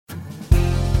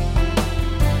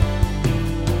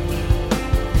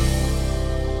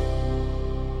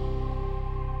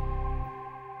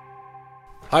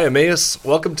Hi, Emmaus.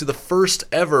 Welcome to the first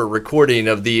ever recording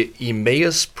of the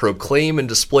Emmaus Proclaim and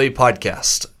Display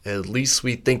podcast. At least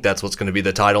we think that's what's going to be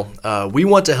the title. We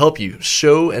want to help you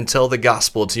show and tell the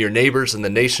gospel to your neighbors and the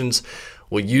nations.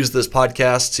 We'll use this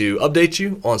podcast to update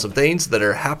you on some things that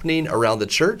are happening around the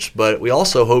church, but we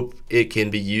also hope it can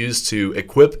be used to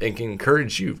equip and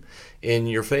encourage you in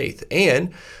your faith.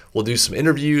 And we'll do some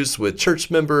interviews with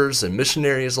church members and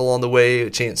missionaries along the way, a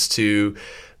chance to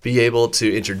be able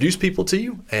to introduce people to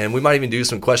you, and we might even do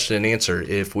some question and answer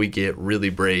if we get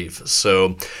really brave.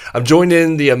 So I'm joined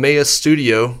in the Emmaus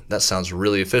studio. That sounds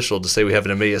really official to say we have an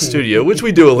Emmaus studio, which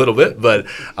we do a little bit, but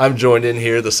I'm joined in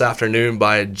here this afternoon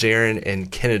by Jaron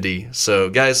and Kennedy. So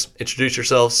guys, introduce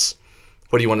yourselves.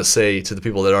 What do you want to say to the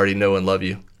people that already know and love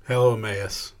you? Hello,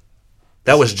 Emmaus.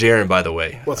 That was Jaron, by the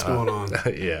way. What's going on?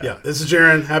 Yeah, this is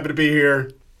Jaron. Happy to be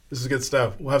here. This is good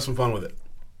stuff. We'll have some fun with it.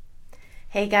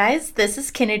 Hey guys, this is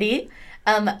Kennedy.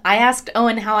 I asked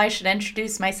Owen how I should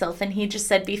introduce myself, and he just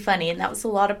said be funny, and that was a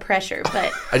lot of pressure.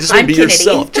 But I just said be Kennedy.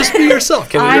 yourself. Just be yourself,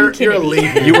 Kennedy. You're a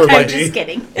lead. You were I'm just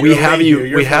kidding. We have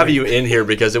you in here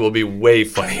because it will be way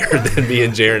funnier than me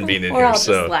and Jaron being in Or here. I'll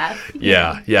So just laugh.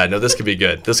 yeah. No, this could be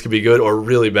good. This could be good or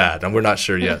really bad, and we're not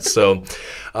sure yet. So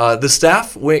the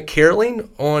staff went caroling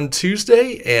on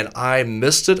Tuesday, and I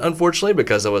missed it unfortunately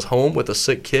because I was home with a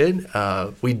sick kid.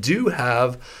 We do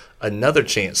have another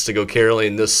chance to go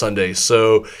caroling this Sunday.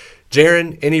 So,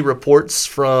 Jaron, any reports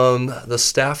from the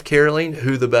staff caroling?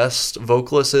 Who the best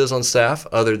vocalist is on staff,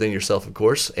 other than yourself, of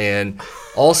course? And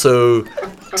also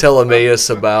tell Emmaus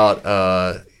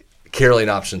about caroling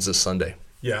options this Sunday.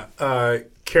 Yeah,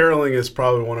 caroling is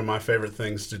probably one of my favorite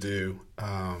things to do.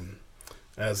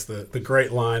 As the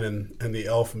great line in the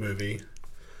Elf movie,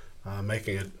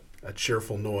 making a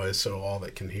cheerful noise so all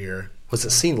that can hear. Was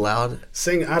it sing loud?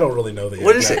 I don't really know the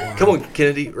What is it? line. Come on,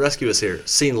 Kennedy, rescue us here.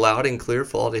 Sing loud and clear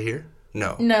for all to hear?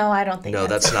 No. No, I don't think. No,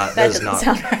 that's not. That is doesn't not.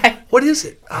 sound right. What is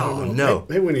it? Oh no.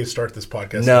 Maybe we need to start this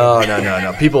podcast.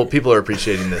 No. People are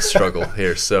appreciating this struggle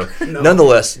here. So,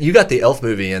 nonetheless, you got the Elf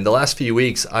movie, and the last few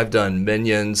weeks I've done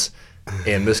Minions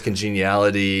and Miss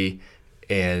Congeniality,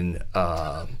 and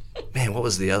man, what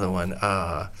was the other one?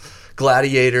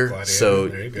 Gladiator. So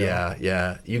there you go.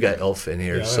 yeah, you got Elf in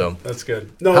here. Yeah, so that's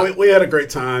good. No, we had a great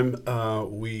time.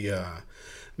 We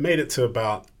made it to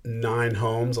about 9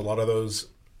 homes. A lot of those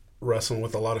wrestling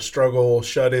with a lot of struggle,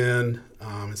 shut in.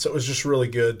 And so it was just really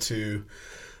good to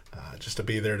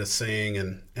be there to sing.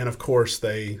 And of course,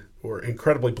 they were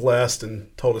incredibly blessed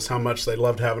and told us how much they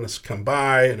loved having us come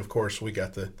by. And of course, we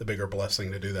got the bigger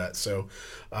blessing to do that. So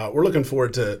we're looking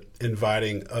forward to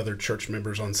inviting other church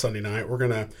members on Sunday night. We're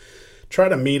going to try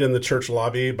to meet in the church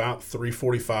lobby about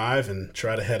 3:45 and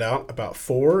try to head out about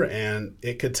 4. And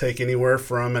it could take anywhere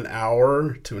from an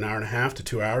hour to an hour and a half to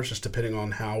 2 hours, just depending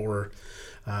on how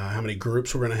many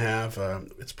groups we're going to have.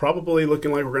 It's probably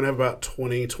looking like we're going to have about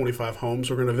 20, 25 homes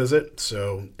we're going to visit.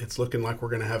 So it's looking like we're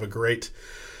going to have a great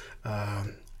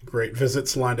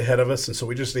visits lined ahead of us. And so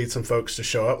we just need some folks to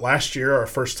show up. Last year, our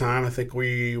first time, I think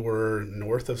we were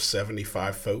north of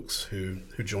 75 folks who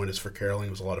joined us for caroling.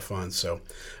 It was a lot of fun. So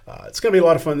it's going to be a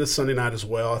lot of fun this Sunday night as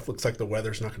well. It looks like the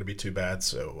weather's not going to be too bad.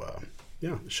 So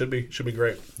yeah, it should be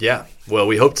great. yeah, well,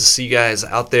 we hope to see you guys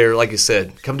out there. Like you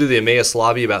said, come to the Emmaus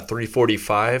lobby about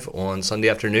 3:45 on Sunday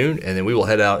afternoon, and then we will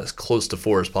head out as close to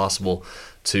 4 as possible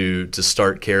to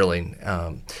start caroling.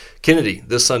 Kennedy,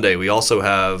 this Sunday we also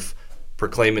have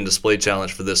Proclaim and Display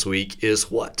Challenge for this week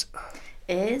is what?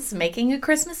 Is making a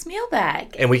Christmas meal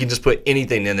bag. And we can just put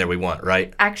anything in there we want,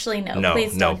 right? Actually, no.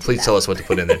 Please tell us what to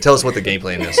put in there. Tell us what the game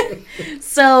plan is.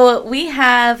 So we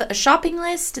have a shopping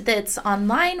list that's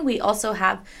online. We also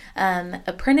have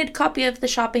a printed copy of the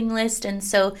shopping list. And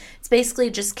so it's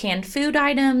basically just canned food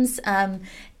items.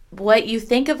 What you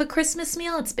think of a Christmas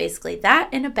meal, it's basically that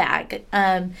in a bag.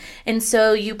 And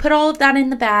so you put all of that in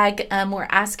the bag. We're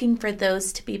asking for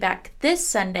those to be back this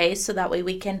Sunday so that way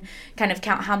we can kind of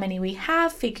count how many we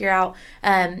have, figure out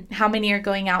how many are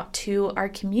going out to our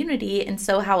community. And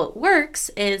so how it works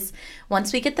is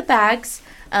once we get the bags,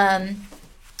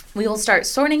 we will start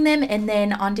sorting them, and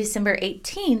then on December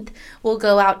 18th, we'll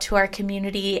go out to our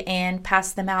community and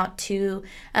pass them out to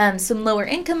some lower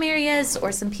income areas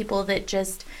or some people that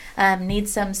just need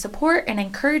some support and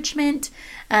encouragement.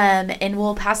 And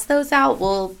we'll pass those out.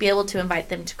 We'll be able to invite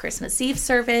them to Christmas Eve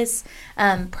service,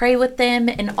 pray with them.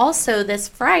 And also this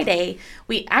Friday,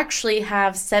 we actually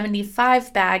have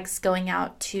 75 bags going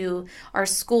out to our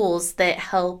schools that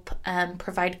help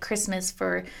provide Christmas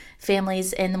for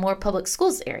families in the Moore Public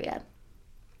Schools area.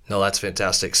 No, that's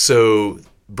fantastic. So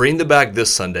bring the bag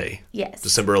this Sunday, Yes.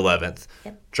 December 11th.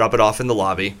 Yep. Drop it off in the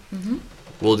lobby. Mm-hmm.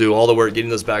 We'll do all the work getting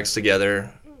those bags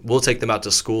together. we'll take them out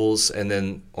to schools, and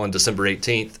then on December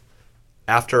 18th,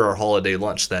 after our holiday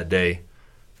lunch that day,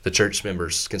 the church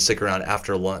members can stick around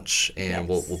after lunch, and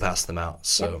we'll pass them out.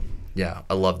 So, yeah,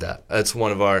 I love that. That's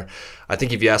one of our, I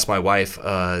think if you ask my wife,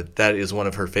 that is one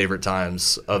of her favorite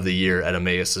times of the year at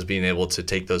Emmaus, is being able to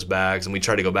take those bags. And we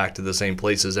try to go back to the same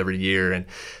places every year and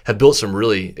have built some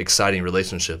really exciting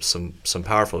relationships, some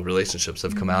powerful relationships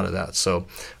have come out of that. So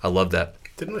I love that.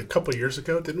 Didn't we, a couple of years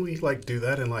ago, didn't we do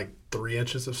that in 3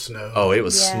 inches of snow? Oh, it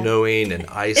was snowing and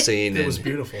icing. It was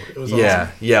beautiful. It was awesome.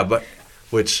 Yeah, but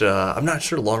which I'm not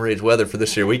sure long-range weather for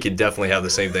this year. We could definitely have the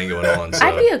same thing going on. So.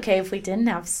 I'd be okay if we didn't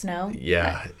have snow.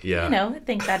 Yeah. I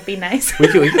think that'd be nice. we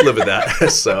can live with that.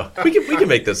 So we can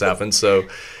make this happen. So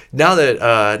now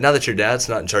that your dad's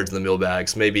not in charge of the meal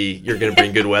bags, maybe you're going to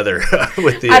bring good weather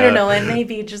with the. I don't know. It may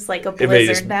be just a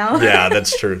blizzard now. Yeah,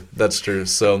 that's true.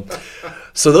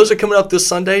 So those are coming up this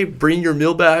Sunday. Bring your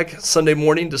meal bag Sunday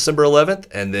morning, December 11th,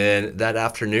 and then that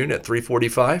afternoon at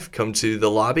 3:45, come to the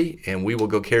lobby, and we will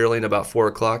go caroling about 4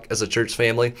 o'clock as a church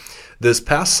family. This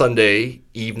past Sunday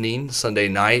evening, Sunday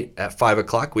night at 5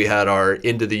 o'clock, we had our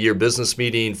end of the year business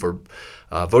meeting for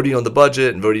voting on the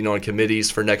budget and voting on committees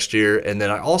for next year. And then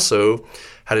I also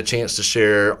had a chance to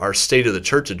share our State of the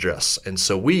Church address. And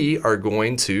so we are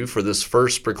going to, for this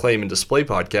first Proclaim and Display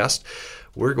podcast,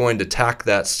 we're going to tack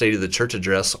that State of the Church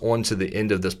address onto the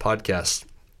end of this podcast.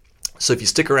 So if you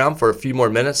stick around for a few more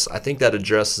minutes, I think that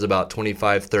address is about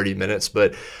 25, 30 minutes,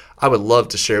 but I would love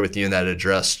to share with you in that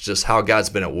address just how God's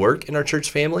been at work in our church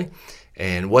family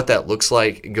and what that looks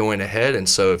like going ahead. And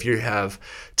so if you have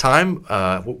time,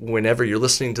 whenever you're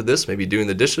listening to this, maybe doing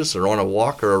the dishes or on a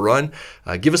walk or a run,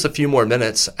 give us a few more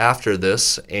minutes after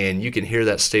this, and you can hear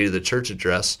that State of the Church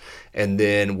address. And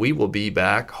then we will be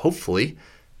back, hopefully,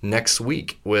 next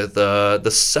week with the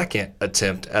second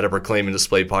attempt at a Proclaim and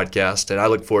Display podcast. And I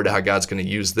look forward to how God's going to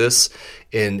use this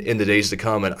in the days to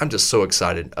come. And I'm just so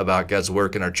excited about God's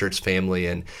work in our church family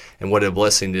and what a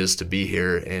blessing it is to be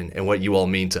here and what you all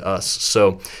mean to us.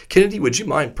 So Kennedy, would you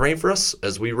mind praying for us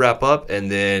as we wrap up? And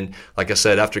then, like I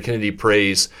said, after Kennedy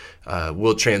prays,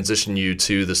 we'll transition you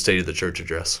to the State of the Church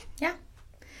address. Yeah.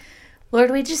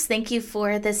 Lord, we just thank you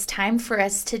for this time for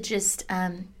us to just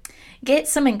get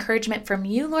some encouragement from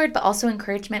you, Lord, but also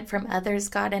encouragement from others,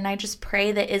 God. And I just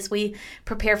pray that as we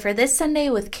prepare for this Sunday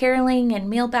with caroling and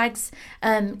meal bags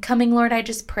coming, Lord, I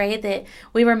just pray that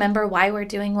we remember why we're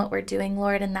doing what we're doing,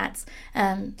 Lord, and that's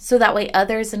so that way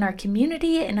others in our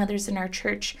community and others in our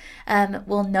church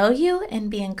will know you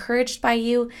and be encouraged by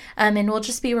you, and we'll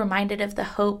just be reminded of the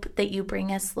hope that you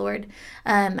bring us, Lord.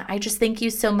 I just thank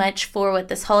you so much for what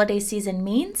this holiday season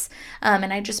means,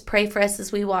 and I just pray for us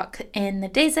as we walk in the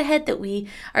days ahead that we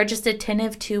are just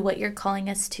attentive to what you're calling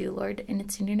us to, Lord. And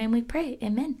it's in your name we pray.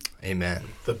 Amen. Amen.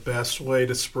 The best way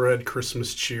to spread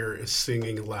Christmas cheer is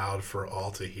singing loud for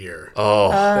all to hear.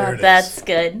 Oh, that's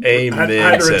good. Amen I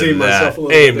had to redeem to myself that. a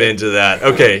little Amen bit. to that.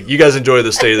 Okay, you guys enjoy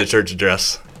the State of the Church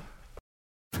address.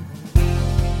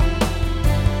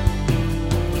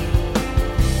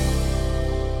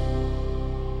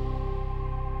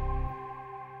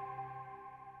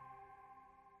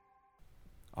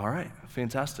 All right,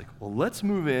 fantastic. Well, let's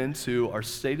move into our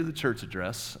State of the Church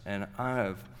address, and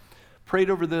I've prayed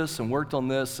over this and worked on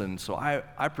this, and so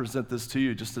I present this to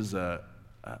you just as a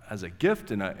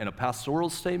gift and a pastoral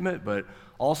statement, but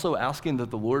also asking that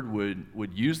the Lord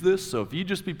would use this. So if you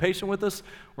just be patient with us,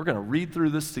 we're going to read through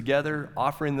this together,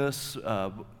 offering this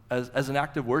as an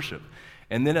act of worship.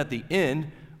 And then at the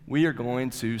end, we are going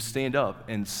to stand up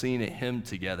and sing a hymn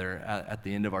together at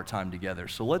the end of our time together.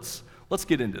 So let's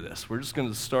get into this. We're just going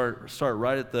to start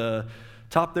right at the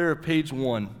top there of page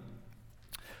 1.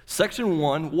 Section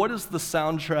 1, what is the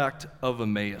soundtrack of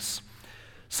Emmaus?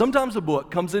 Sometimes a book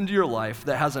comes into your life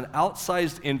that has an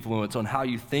outsized influence on how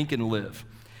you think and live.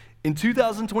 In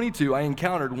 2022, I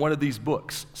encountered one of these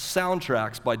books,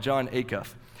 Soundtracks by Jon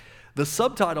Acuff. The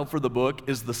subtitle for the book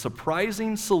is The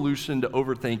Surprising Solution to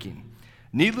Overthinking.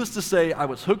 Needless to say, I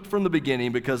was hooked from the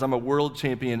beginning because I'm a world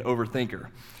champion overthinker.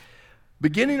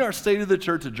 Beginning our State of the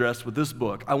Church address with this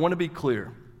book, I want to be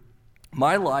clear.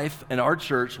 My life and our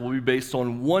church will be based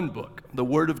on one book, the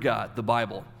Word of God, the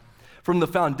Bible. From the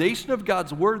foundation of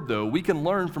God's Word, though, we can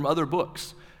learn from other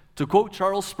books. To quote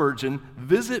Charles Spurgeon,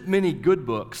 visit many good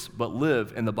books, but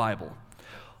live in the Bible.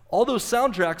 Although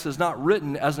Soundtracks is not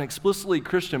written as an explicitly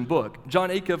Christian book, Jon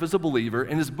Acuff is a believer,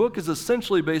 and his book is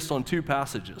essentially based on two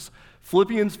passages,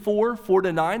 Philippians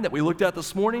 4:4-9 that we looked at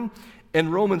this morning,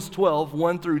 and Romans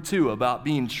 12:1-2 about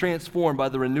being transformed by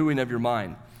the renewing of your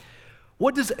mind.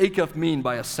 What does Acuff mean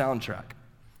by a soundtrack?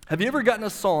 Have you ever gotten a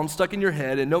song stuck in your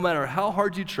head, and no matter how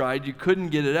hard you tried, you couldn't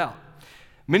get it out?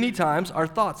 Many times, our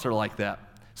thoughts are like that.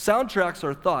 Soundtracks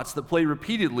are thoughts that play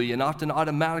repeatedly and often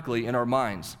automatically in our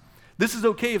minds. This is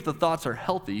okay if the thoughts are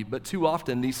healthy, but too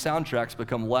often these soundtracks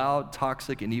become loud,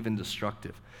 toxic, and even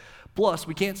destructive. Plus,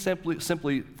 we can't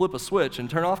simply flip a switch and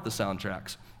turn off the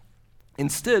soundtracks.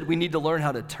 Instead, we need to learn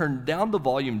how to turn down the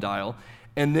volume dial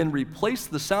and then replace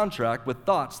the soundtrack with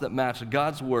thoughts that match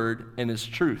God's word and his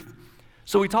truth.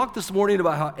 So we talked this morning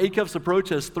about how Acuff's approach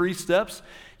has 3 steps.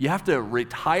 You have to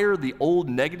retire the old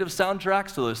negative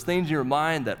soundtracks, so those things in your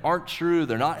mind that aren't true,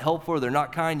 they're not helpful, they're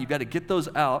not kind, you've got to get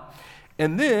those out.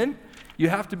 And then you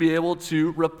have to be able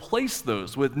to replace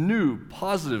those with new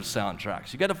positive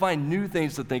soundtracks. You got to find new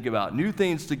things to think about, new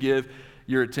things to give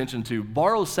your attention to,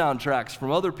 borrow soundtracks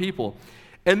from other people.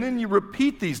 And then you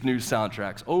repeat these new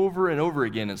soundtracks over and over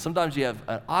again. And sometimes you have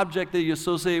an object that you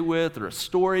associate with, or a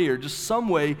story, or just some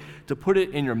way to put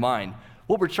it in your mind.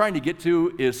 What we're trying to get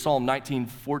to is Psalm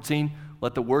 19:14.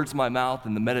 Let the words of my mouth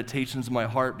and the meditations of my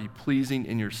heart be pleasing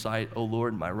in your sight, O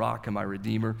Lord, my rock and my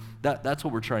redeemer. That's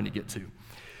what we're trying to get to.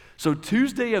 So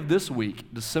Tuesday of this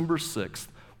week, December 6th,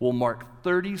 will mark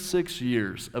 36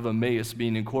 years of Emmaus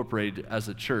being incorporated as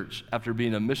a church after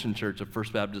being a mission church of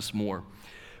First Baptist Moore.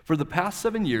 For the past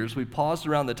 7 years, we paused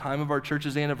around the time of our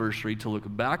church's anniversary to look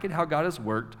back at how God has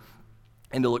worked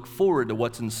and to look forward to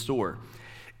what's in store.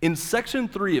 In section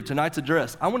 3 of tonight's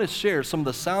address, I want to share some of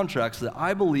the soundtracks that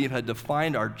I believe had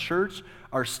defined our church,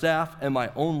 our staff, and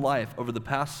my own life over the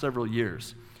past several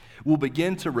years. We'll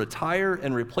begin to retire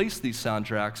and replace these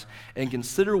soundtracks and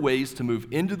consider ways to move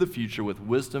into the future with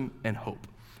wisdom and hope.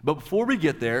 But before we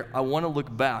get there, I want to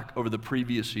look back over the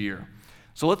previous year.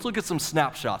 So let's look at some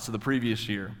snapshots of the previous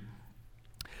year.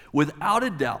 Without a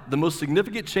doubt, the most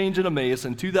significant change in Emmaus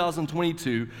in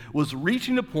 2022 was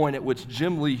reaching a point at which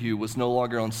Jim Leahy was no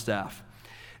longer on staff.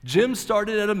 Jim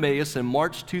started at Emmaus in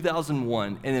March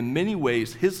 2001, and in many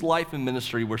ways, his life and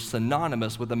ministry were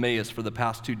synonymous with Emmaus for the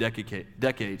past 2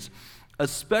 decades,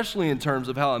 especially in terms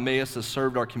of how Emmaus has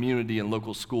served our community and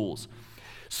local schools.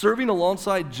 Serving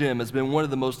alongside Jim has been one of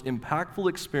the most impactful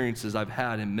experiences I've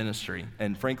had in ministry,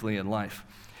 and frankly in life.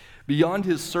 Beyond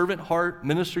his servant heart,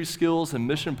 ministry skills, and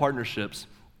mission partnerships,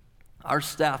 our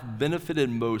staff benefited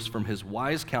most from his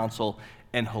wise counsel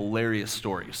and hilarious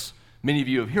stories. Many of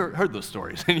you have heard those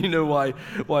stories, and you know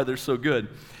why they're so good.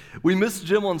 We miss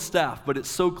Jim on staff, but it's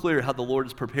so clear how the Lord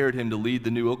has prepared him to lead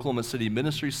the new Oklahoma City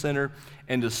Ministry Center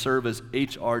and to serve as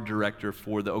HR director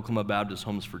for the Oklahoma Baptist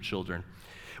Homes for Children.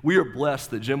 We are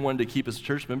blessed that Jim wanted to keep his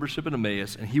church membership in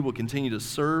Emmaus, and he will continue to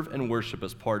serve and worship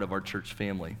as part of our church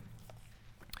family.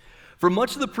 For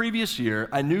much of the previous year,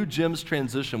 I knew Jim's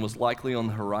transition was likely on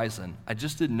the horizon. I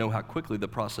just didn't know how quickly the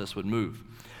process would move.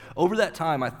 Over that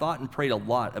time, I thought and prayed a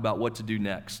lot about what to do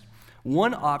next.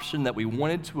 One option that we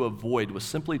wanted to avoid was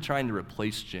simply trying to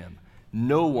replace Jim.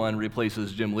 No one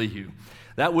replaces Jim Leahy.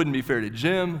 That wouldn't be fair to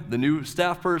Jim, the new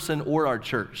staff person, or our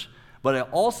church. But I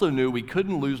also knew we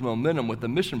couldn't lose momentum with the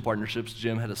mission partnerships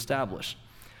Jim had established.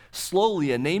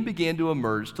 Slowly, a name began to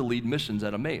emerge to lead missions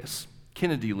at Emmaus,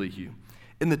 Kennedy Leahy.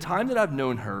 In the time that I've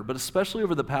known her, but especially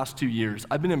over the past 2 years,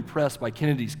 I've been impressed by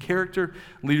Kennedy's character,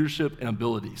 leadership, and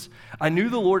abilities. I knew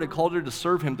the Lord had called her to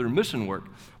serve him through mission work.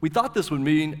 We thought this would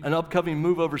mean an upcoming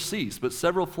move overseas, but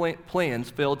several plans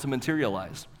failed to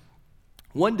materialize.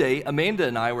 One day, Amanda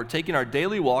and I were taking our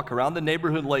daily walk around the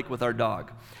neighborhood lake with our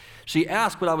dog. She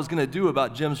asked what I was going to do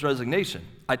about Jim's resignation.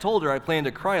 I told her I planned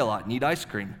to cry a lot and eat ice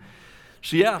cream.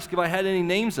 She asked if I had any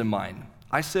names in mind.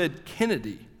 I said,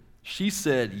 Kennedy. She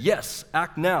said, yes,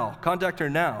 act now, contact her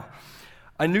now.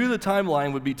 I knew the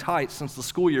timeline would be tight since the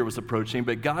school year was approaching,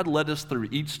 but God led us through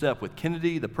each step with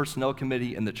Kennedy, the personnel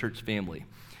committee, and the church family.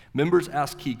 Members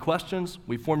asked key questions.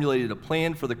 We formulated a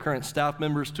plan for the current staff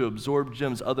members to absorb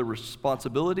Jim's other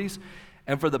responsibilities.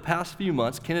 And for the past few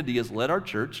months, Kennedy has led our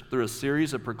church through a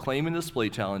series of proclaim and display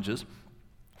challenges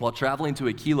while traveling to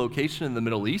a key location in the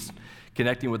Middle East,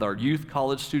 connecting with our youth,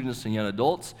 college students, and young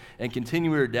adults, and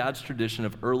continuing her dad's tradition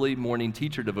of early morning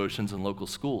teacher devotions in local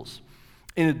schools.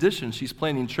 In addition, she's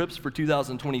planning trips for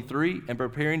 2023 and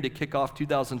preparing to kick off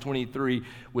 2023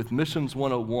 with Missions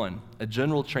 101, a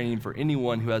general training for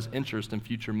anyone who has interest in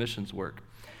future missions work.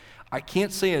 I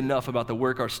can't say enough about the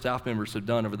work our staff members have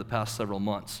done over the past several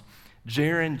months.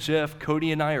 Jaron, Jeff,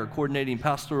 Cody, and I are coordinating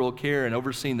pastoral care and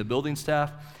overseeing the building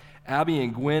staff. Abby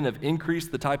and Gwen have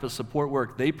increased the type of support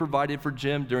work they provided for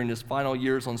Jim during his final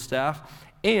years on staff,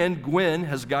 and Gwen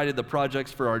has guided the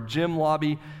projects for our gym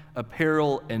lobby,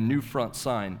 apparel, and new front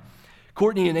sign.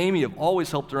 Courtney and Amy have always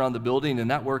helped around the building,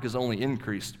 and that work has only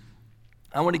increased.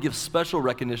 I want to give special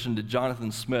recognition to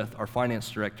Jonathan Smith, our finance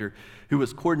director, who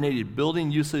has coordinated building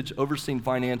usage, overseen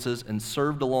finances, and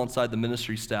served alongside the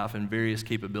ministry staff in various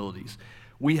capabilities.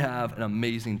 We have an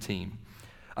amazing team.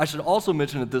 I should also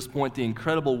mention at this point the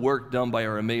incredible work done by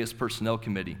our Emmaus Personnel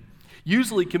Committee.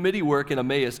 Usually committee work in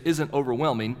Emmaus isn't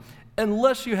overwhelming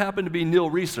unless you happen to be Neil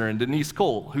Reeser and Denise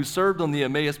Cole, who served on the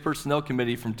Emmaus Personnel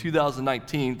Committee from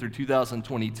 2019 through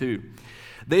 2022.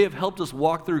 They have helped us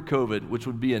walk through COVID, which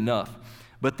would be enough,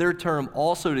 but their term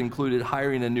also included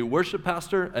hiring a new worship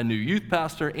pastor, a new youth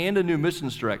pastor, and a new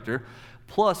missions director,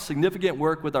 plus significant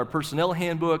work with our personnel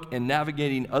handbook and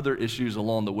navigating other issues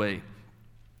along the way.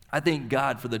 I thank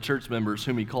God for the church members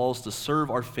whom he calls to serve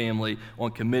our family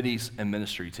on committees and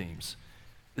ministry teams.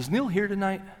 Is Neil here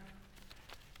tonight?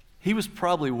 He was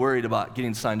probably worried about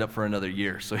getting signed up for another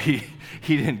year, so he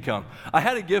didn't come. I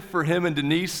had a gift for him and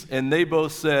Denise, and they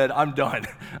both said, I'm done.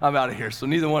 I'm out of here. So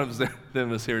neither one of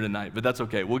them is here tonight, but that's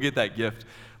okay. We'll get that gift.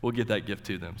 We'll get that gift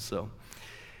to them. So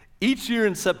each year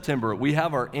in September, we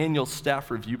have our annual staff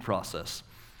review process.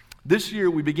 This year,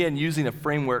 we began using a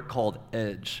framework called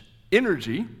EDGE.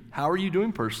 Energy, how are you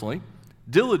doing personally?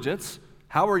 Diligence,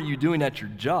 how are you doing at your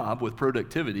job with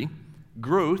productivity?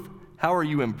 Growth, how are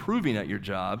you improving at your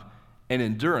job? And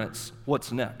endurance,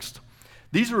 what's next?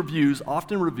 These reviews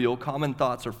often reveal common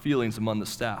thoughts or feelings among the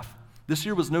staff. This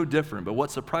year was no different, but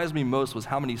what surprised me most was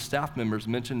how many staff members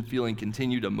mentioned feeling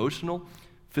continued emotional,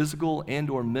 physical,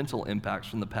 and/or mental impacts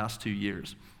from the past 2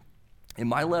 years. In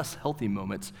my less healthy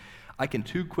moments, I can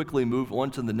too quickly move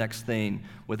on to the next thing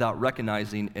without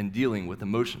recognizing and dealing with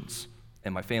emotions.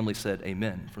 And my family said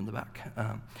amen from the back.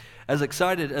 As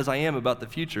excited as I am about the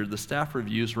future, the staff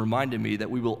reviews reminded me that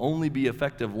we will only be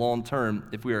effective long term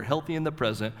if we are healthy in the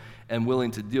present and willing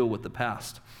to deal with the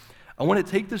past. I want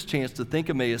to take this chance to thank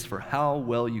Emmaus for how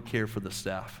well you care for the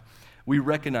staff. We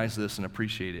recognize this and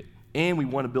appreciate it. And we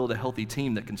want to build a healthy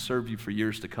team that can serve you for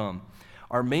years to come.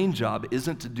 Our main job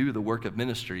isn't to do the work of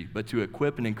ministry, but to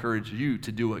equip and encourage you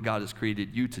to do what God has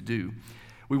created you to do.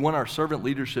 We want our servant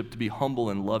leadership to be humble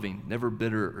and loving, never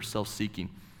bitter or self-seeking.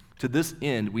 To this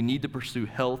end, we need to pursue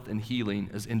health and healing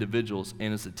as individuals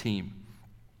and as a team.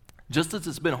 Just as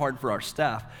it's been hard for our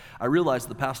staff, I realize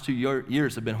the past 2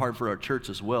 years have been hard for our church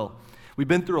as well. We've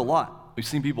been through a lot. We've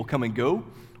seen people come and go.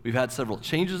 We've had several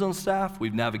changes on staff.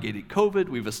 We've navigated COVID.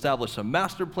 We've established a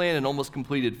master plan and almost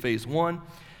completed phase 1.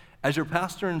 As your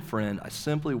pastor and friend, I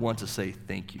simply want to say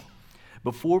thank you.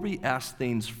 Before we ask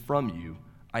things from you,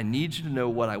 I need you to know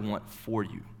what I want for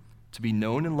you: to be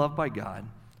known and loved by God,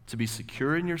 to be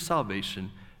secure in your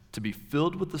salvation, to be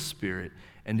filled with the Spirit,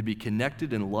 and to be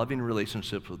connected in loving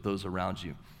relationships with those around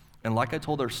you. And like I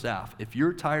told our staff, if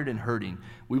you're tired and hurting,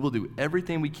 we will do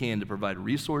everything we can to provide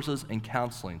resources and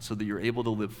counseling so that you're able to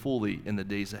live fully in the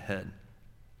days ahead.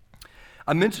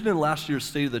 I mentioned in last year's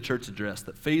State of the Church address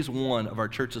that phase 1 of our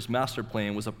church's master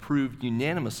plan was approved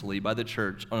unanimously by the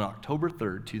church on October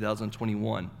 3rd,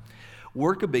 2021.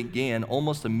 Work began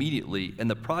almost immediately, and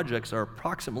the projects are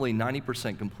approximately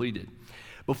 90% completed.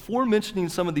 Before mentioning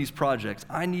some of these projects,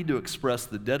 I need to express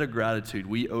the debt of gratitude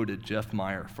we owe to Jeff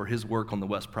Meyer for his work on the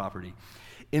West property.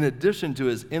 In addition to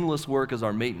his endless work as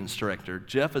our maintenance director,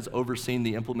 Jeff has overseen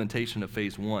the implementation of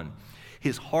phase 1.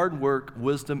 His hard work,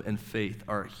 wisdom, and faith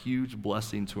are a huge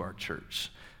blessing to our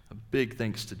church. A big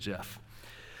thanks to Jeff.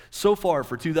 So far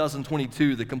for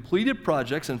 2022, the completed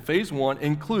projects in phase 1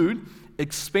 include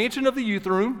expansion of the youth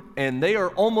room, and they are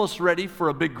almost ready for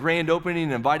a big grand opening,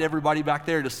 and invite everybody back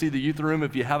there to see the youth room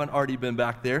if you haven't already been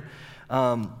back there.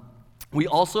 We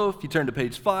also, if you turn to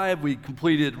page 5, we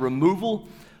completed removal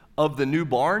of the new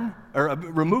barn, or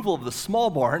removal of the small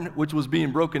barn, which was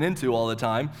being broken into all the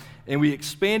time, and we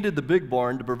expanded the big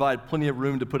barn to provide plenty of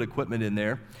room to put equipment in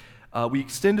there. We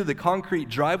extended the concrete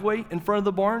driveway in front of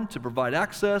the barn to provide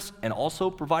access and also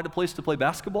provide a place to play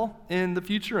basketball in the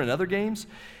future and other games.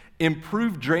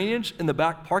 Improved drainage in the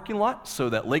back parking lot so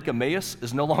that Lake Emmaus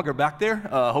is no longer back there.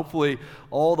 Hopefully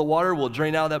all the water will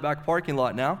drain out of that back parking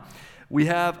lot now. We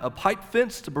have a pipe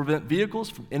fence to prevent vehicles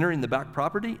from entering the back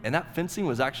property, and that fencing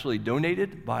was actually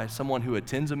donated by someone who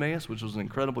attends Emmaus, which was an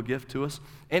incredible gift to us,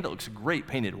 and it looks great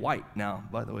painted white now,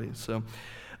 by the way. So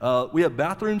we have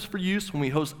bathrooms for use when we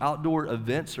host outdoor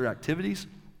events or activities,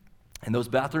 and those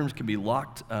bathrooms can be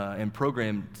locked and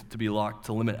programmed to be locked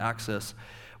to limit access.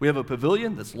 We have a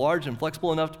pavilion that's large and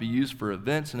flexible enough to be used for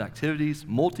events and activities,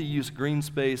 multi-use green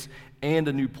space, and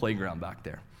a new playground back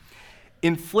there.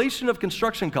 Inflation of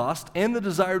construction costs and the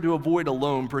desire to avoid a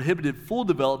loan prohibited full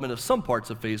development of some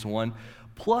parts of phase 1,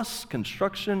 plus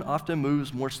construction often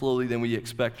moves more slowly than we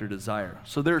expect or desire.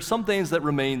 So there are some things that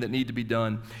remain that need to be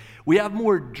done. We have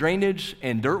more drainage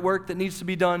and dirt work that needs to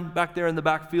be done back there in the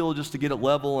backfield just to get it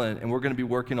level, and we're going to be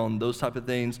working on those type of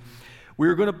things.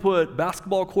 We're going to put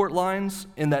basketball court lines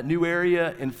in that new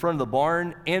area in front of the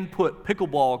barn and put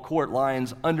pickleball court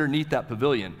lines underneath that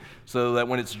pavilion so that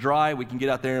when it's dry, we can get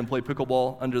out there and play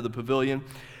pickleball under the pavilion.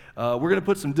 We're going to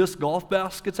put some disc golf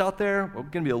baskets out there. We're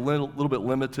going to be a little bit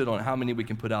limited on how many we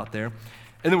can put out there.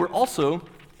 And then we're also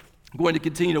going to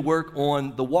continue to work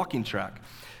on the walking track.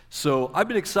 So I've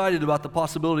been excited about the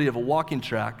possibility of a walking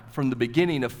track from the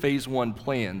beginning of Phase 1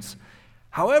 plans.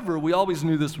 However, we always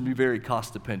knew this would be very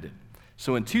cost dependent.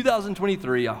 So in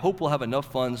 2023, I hope we'll have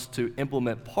enough funds to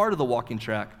implement part of the walking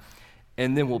track,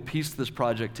 and then we'll piece this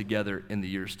project together in the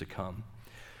years to come.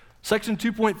 Section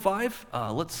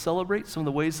 2.5, let's celebrate some of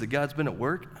the ways that God's been at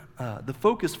work. The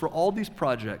focus for all these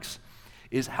projects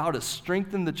is how to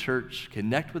strengthen the church,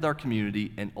 connect with our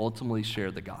community, and ultimately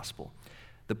share the gospel.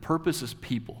 The purpose is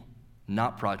people,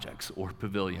 not projects or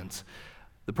pavilions.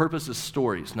 The purpose is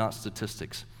stories, not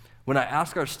statistics. When I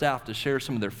ask our staff to share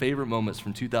some of their favorite moments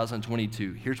from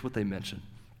 2022, here's what they mention.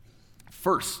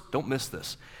 First, don't miss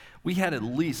this. We had at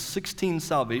least 16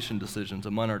 salvation decisions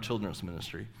among our children's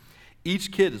ministry.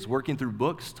 Each kid is working through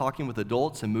books, talking with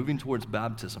adults, and moving towards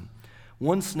baptism.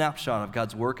 One snapshot of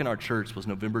God's work in our church was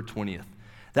November 20th.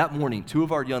 That morning, 2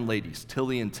 of our young ladies,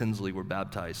 Tilly and Tinsley, were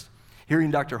baptized. Hearing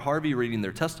Dr. Harvey reading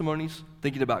their testimonies,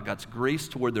 thinking about God's grace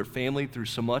toward their family through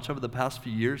so much over the past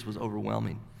few years was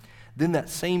overwhelming. Then that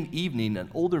same evening, an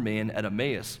older man at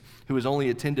Emmaus, who has only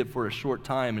attended for a short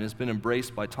time and has been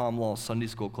embraced by Tom Law's Sunday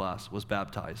school class, was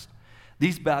baptized.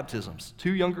 These baptisms,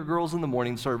 2 younger girls in the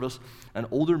morning service, an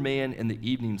older man in the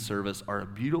evening service, are a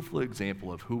beautiful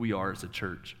example of who we are as a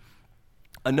church.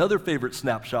 Another favorite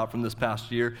snapshot from this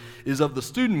past year is of the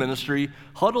student ministry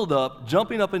huddled up,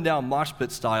 jumping up and down mosh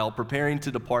pit style, preparing to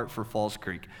depart for Falls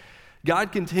Creek.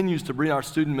 God continues to bring our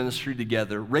student ministry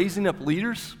together, raising up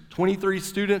leaders. 23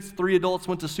 students, 3 adults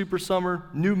went to Super Summer,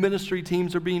 new ministry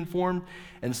teams are being formed,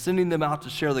 and sending them out to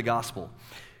share the gospel.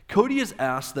 Cody has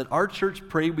asked that our church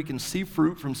pray we can see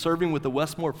fruit from serving with the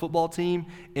Westmore football team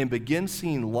and begin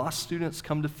seeing lost students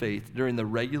come to faith during the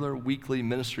regular weekly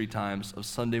ministry times of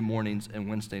Sunday mornings and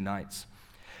Wednesday nights.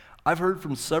 I've heard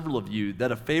from several of you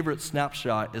that a favorite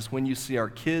snapshot is when you see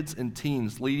our kids and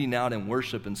teens leading out in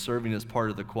worship and serving as part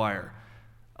of the choir.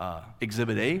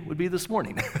 Exhibit A would be this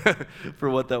morning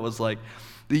for what that was like.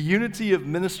 The unity of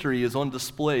ministry is on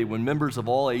display when members of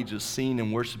all ages sing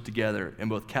and worship together, and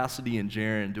both Cassidy and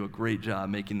Jaron do a great job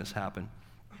making this happen.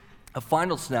 A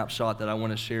final snapshot that I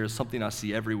want to share is something I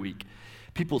see every week.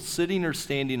 People sitting or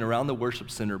standing around the worship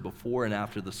center before and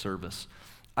after the service.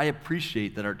 I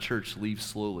appreciate that our church leaves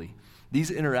slowly.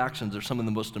 These interactions are some of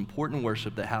the most important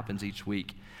worship that happens each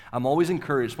week. I'm always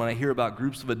encouraged when I hear about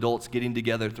groups of adults getting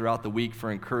together throughout the week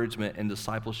for encouragement and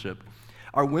discipleship.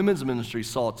 Our women's ministry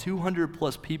saw 200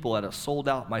 plus people at a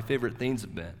sold-out My Favorite Things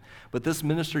event, but this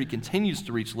ministry continues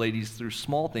to reach ladies through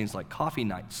small things like coffee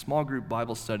nights, small group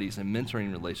Bible studies, and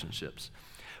mentoring relationships.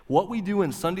 What we do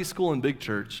in Sunday school and big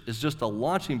church is just a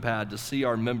launching pad to see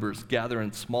our members gather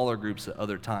in smaller groups at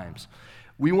other times.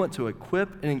 We want to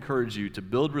equip and encourage you to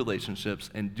build relationships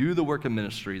and do the work of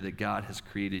ministry that God has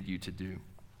created you to do.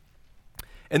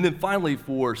 And then finally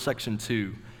for section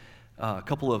 2, a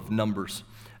couple of numbers.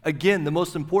 Again, the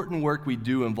most important work we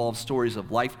do involves stories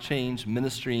of life change,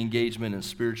 ministry engagement, and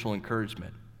spiritual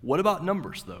encouragement. What about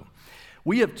numbers, though?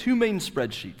 We have 2 main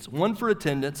spreadsheets, one for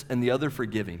attendance and the other for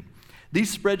giving.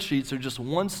 These spreadsheets are just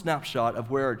one snapshot of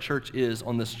where our church is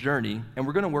on this journey, and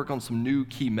we're going to work on some new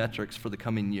key metrics for the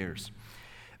coming years.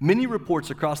 Many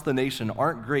reports across the nation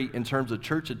aren't great in terms of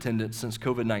church attendance since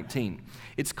COVID-19.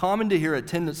 It's common to hear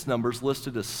attendance numbers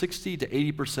listed as 60 to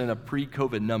 80% of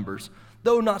pre-COVID numbers,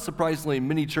 though not surprisingly,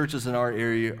 many churches in our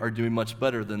area are doing much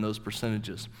better than those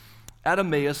percentages. At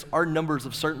Emmaus, our numbers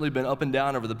have certainly been up and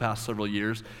down over the past several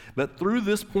years, but through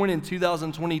this point in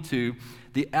 2022,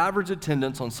 the average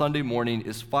attendance on Sunday morning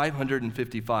is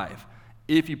 555,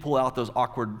 if you pull out those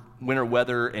awkward winter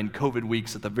weather and COVID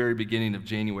weeks at the very beginning of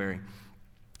January.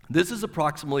 This is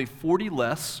approximately 40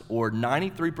 less, or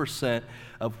 93%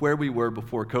 of where we were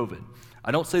before COVID.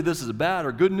 I don't say this is bad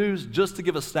or good news, just to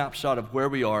give a snapshot of where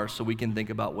we are so we can think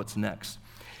about what's next.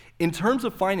 In terms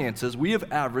of finances, we have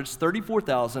averaged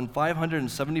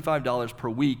 $34,575 per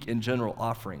week in general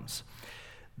offerings.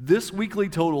 This weekly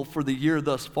total for the year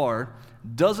thus far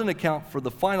doesn't account for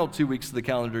the final 2 weeks of the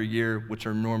calendar year, which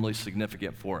are normally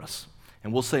significant for us.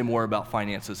 And we'll say more about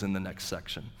finances in the next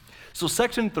section. So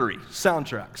section 3,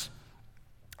 soundtracks.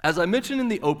 As I mentioned in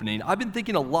the opening, I've been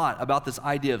thinking a lot about this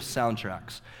idea of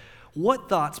soundtracks. What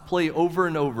thoughts play over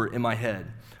and over in my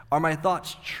head? Are my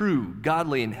thoughts true,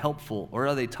 godly, and helpful, or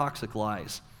are they toxic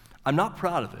lies? I'm not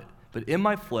proud of it, but in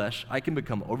my flesh, I can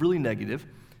become overly negative,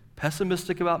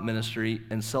 pessimistic about ministry,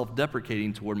 and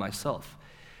self-deprecating toward myself.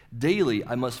 Daily,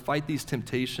 I must fight these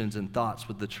temptations and thoughts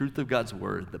with the truth of God's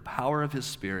word, the power of his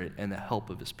Spirit, and the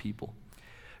help of his people.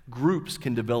 Groups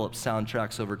can develop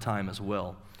soundtracks over time as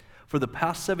well. For the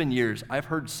past 7 years, I've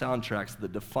heard soundtracks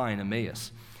that define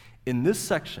Emmaus. In this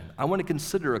section, I want to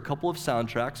consider a couple of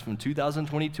soundtracks from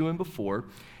 2022 and before,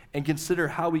 and consider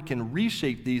how we can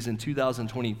reshape these in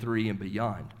 2023 and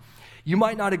beyond. You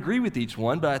might not agree with each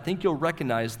one, but I think you'll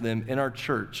recognize them in our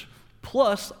church.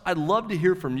 Plus, I'd love to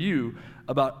hear from you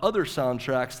about other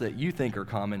soundtracks that you think are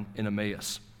common in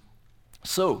Emmaus.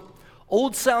 So,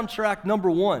 old soundtrack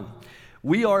number 1.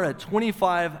 We are a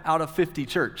 25 out of 50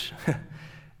 church.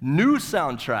 New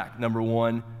soundtrack number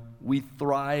 1. We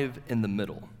thrive in the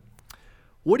middle.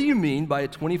 What do you mean by a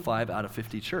 25 out of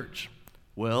 50 church?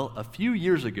 Well, a few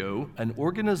years ago, an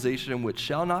organization which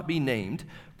shall not be named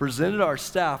presented our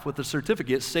staff with a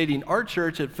certificate stating our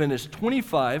church had finished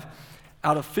 25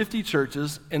 out of 50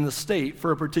 churches in the state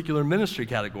for a particular ministry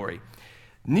category.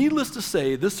 Needless to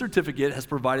say, this certificate has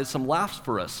provided some laughs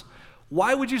for us.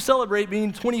 Why would you celebrate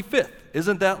being 25th?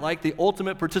 Isn't that like the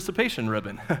ultimate participation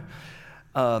ribbon?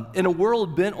 In a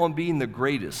world bent on being the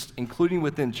greatest, including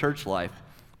within church life,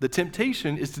 the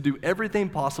temptation is to do everything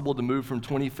possible to move from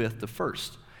 25th to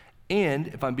 1st. And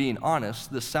if I'm being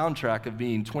honest, the soundtrack of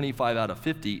being 25 out of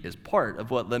 50 is part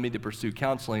of what led me to pursue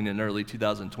counseling in early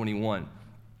 2021.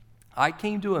 I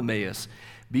came to Emmaus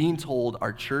being told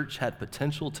our church had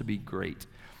potential to be great,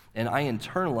 and I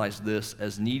internalized this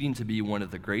as needing to be one of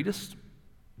the greatest,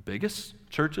 biggest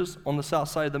churches on the south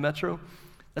side of the metro.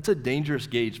 That's a dangerous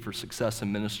gauge for success in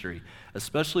ministry,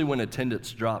 especially when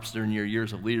attendance drops during your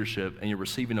years of leadership and you're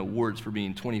receiving awards for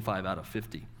being 25 out of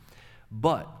 50.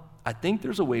 But I think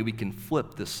there's a way we can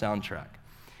flip this soundtrack.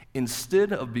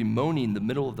 Instead of bemoaning the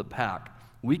middle of the pack,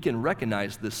 we can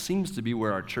recognize this seems to be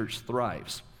where our church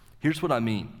thrives. Here's what I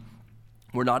mean.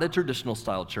 We're not a traditional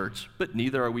style church, but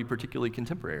neither are we particularly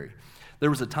contemporary. There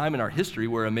was a time in our history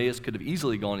where Emmaus could have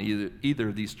easily gone either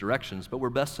of these directions, but we're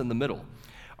best in the middle.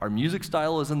 Our music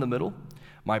style is in the middle.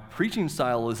 My preaching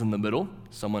style is in the middle.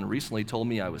 Someone recently told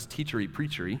me I was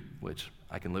teachery-preachery, which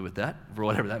I can live with that, for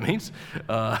whatever that means.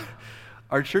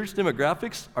 Our church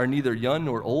demographics are neither young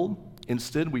nor old.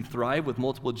 Instead, we thrive with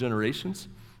multiple generations.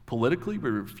 Politically, we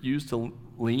refuse to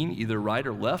lean either right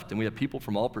or left, and we have people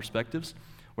from all perspectives.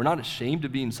 We're not ashamed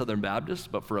of being Southern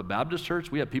Baptist, but for a Baptist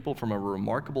church, we have people from a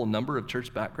remarkable number of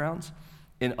church backgrounds.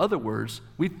 In other words,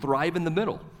 we thrive in the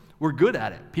middle. We're good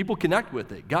at it. People connect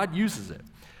with it. God uses it.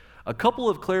 A couple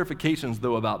of clarifications,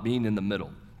 though, about being in the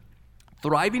middle.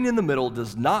 Thriving in the middle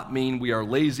does not mean we are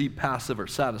lazy, passive, or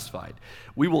satisfied.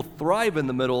 We will thrive in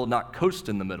the middle, not coast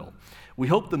in the middle. We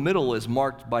hope the middle is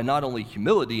marked by not only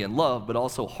humility and love, but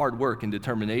also hard work and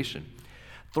determination.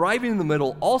 Thriving in the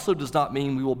middle also does not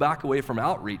mean we will back away from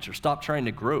outreach or stop trying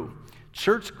to grow.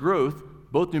 Church growth,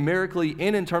 both numerically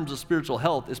and in terms of spiritual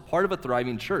health, is part of a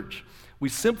thriving church. We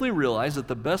simply realize that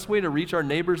the best way to reach our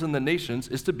neighbors and the nations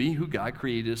is to be who God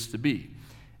created us to be.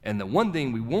 And the one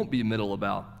thing we won't be middle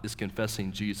about is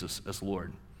confessing Jesus as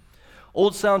Lord.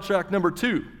 Old soundtrack number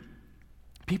 2.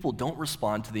 People don't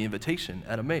respond to the invitation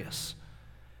at Emmaus.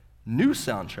 New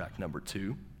soundtrack number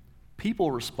 2.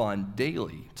 People respond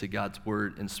daily to God's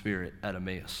word and spirit at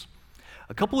Emmaus.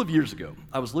 A couple of years ago,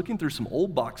 I was looking through some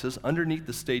old boxes underneath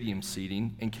the stadium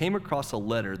seating and came across a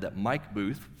letter that Mike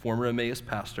Booth, former Emmaus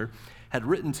pastor, had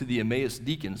written to the Emmaus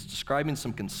deacons describing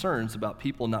some concerns about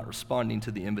people not responding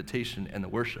to the invitation and the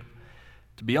worship.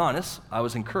 To be honest, I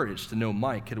was encouraged to know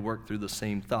Mike had worked through the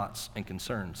same thoughts and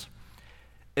concerns.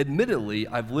 Admittedly,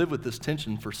 I've lived with this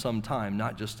tension for some time,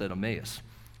 not just at Emmaus.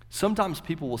 Sometimes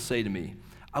people will say to me,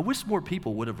 "I wish more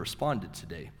people would have responded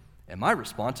today." And my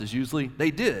response is usually,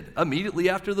 they did, immediately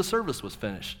after the service was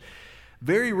finished.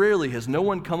 Very rarely has no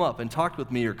one come up and talked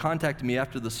with me or contacted me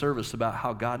after the service about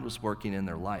how God was working in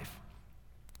their life.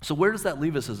 So where does that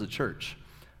leave us as a church?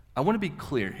 I want to be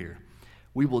clear here.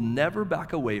 We will never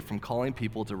back away from calling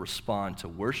people to respond to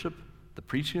worship, the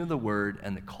preaching of the word,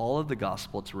 and the call of the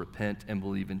gospel to repent and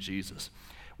believe in Jesus.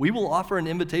 We will offer an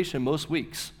invitation most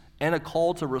weeks and a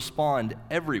call to respond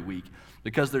every week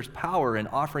because there's power in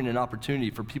offering an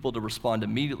opportunity for people to respond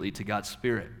immediately to God's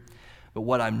Spirit. But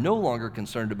what I'm no longer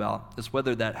concerned about is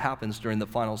whether that happens during the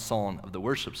final song of the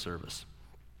worship service.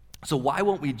 So why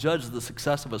won't we judge the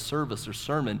success of a service or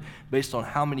sermon based on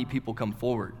how many people come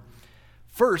forward?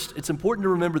 First, it's important to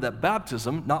remember that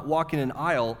baptism, not walking an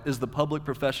aisle, is the public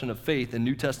profession of faith in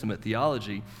New Testament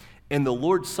theology, and the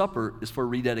Lord's Supper is for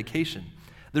rededication.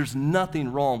 There's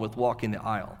nothing wrong with walking the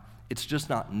aisle. It's just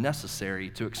not necessary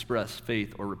to express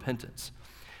faith or repentance.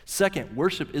 Second,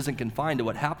 worship isn't confined to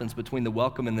what happens between the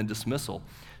welcome and the dismissal.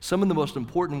 Some of the most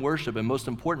important worship and most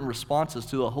important responses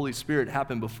to the Holy Spirit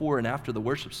happen before and after the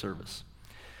worship service.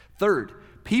 Third,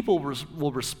 people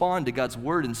will respond to God's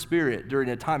word and spirit during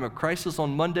a time of crisis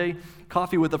on Monday,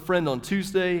 coffee with a friend on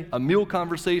Tuesday, a meal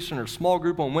conversation or small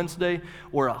group on Wednesday,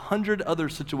 or 100 other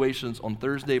situations on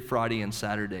Thursday, Friday, and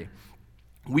Saturday.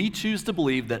 We choose to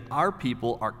believe that our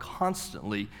people are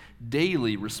constantly,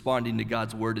 daily responding to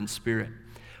God's word and spirit.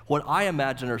 What I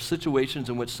imagine are situations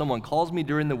in which someone calls me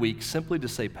during the week simply to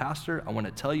say, Pastor, I want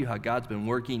to tell you how God's been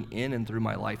working in and through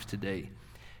my life today.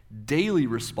 Daily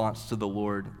response to the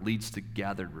Lord leads to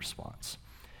gathered response.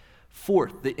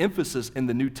 Fourth, the emphasis in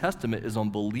the New Testament is on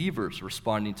believers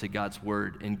responding to God's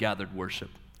word in gathered worship.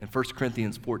 And 1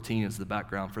 Corinthians 14 is the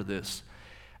background for this.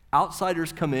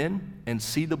 Outsiders come in and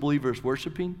see the believers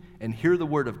worshiping and hear the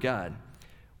word of God.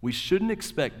 We shouldn't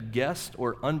expect guests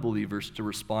or unbelievers to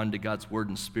respond to God's word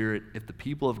and spirit if the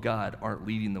people of God aren't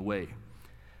leading the way.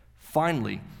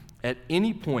 Finally, at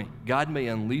any point, God may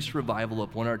unleash revival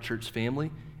upon our church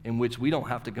family in which we don't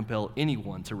have to compel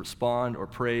anyone to respond or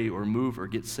pray or move or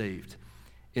get saved.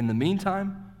 In the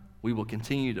meantime, we will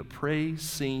continue to pray,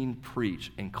 sing,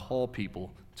 preach, and call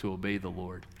people to obey the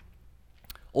Lord.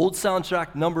 Old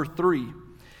soundtrack number 3.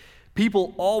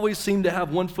 People always seem to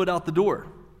have one foot out the door.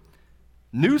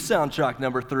 New soundtrack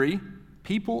number 3.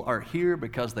 People are here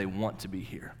because they want to be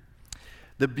here.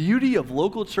 The beauty of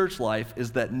local church life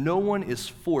is that no one is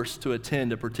forced to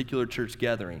attend a particular church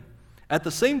gathering. At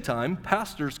the same time,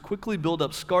 pastors quickly build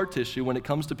up scar tissue when it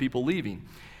comes to people leaving.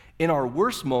 In our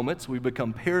worst moments, we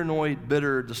become paranoid,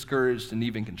 bitter, discouraged, and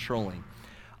even controlling.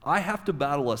 I have to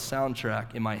battle a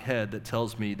soundtrack in my head that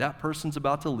tells me that person's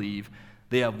about to leave,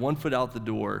 they have one foot out the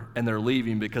door, and they're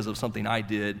leaving because of something I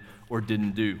did or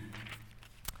didn't do.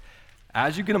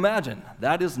 As you can imagine,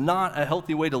 that is not a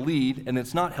healthy way to lead, and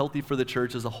it's not healthy for the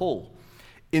church as a whole.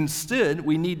 Instead,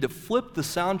 we need to flip the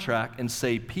soundtrack and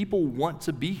say people want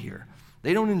to be here.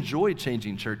 They don't enjoy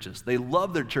changing churches. They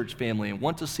love their church family and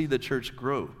want to see the church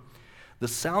grow. The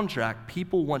soundtrack,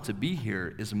 people want to be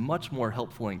here, is much more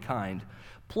helpful and kind.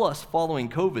 Plus, following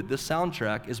COVID, this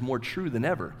soundtrack is more true than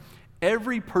ever.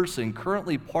 Every person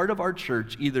currently part of our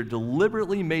church either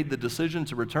deliberately made the decision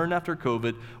to return after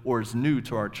COVID or is new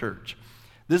to our church.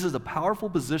 This is a powerful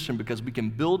position because we can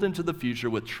build into the future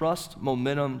with trust,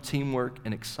 momentum, teamwork,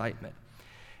 and excitement.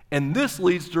 And this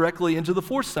leads directly into the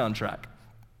fourth soundtrack.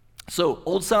 So,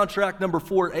 old soundtrack number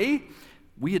 4A,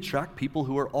 we attract people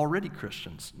who are already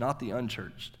Christians, not the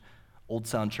unchurched. Old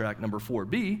soundtrack number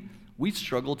 4B, we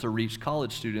struggle to reach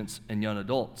college students and young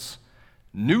adults.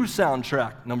 New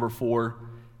soundtrack number 4,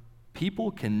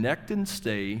 people connect and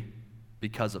stay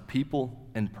because of people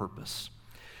and purpose.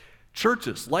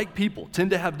 Churches, like people,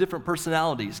 tend to have different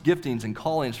personalities, giftings, and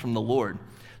callings from the Lord.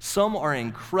 Some are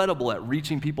incredible at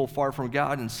reaching people far from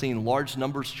God and seeing large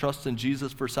numbers trust in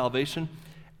Jesus for salvation.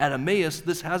 At Emmaus,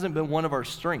 this hasn't been one of our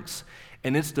strengths,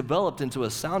 and it's developed into a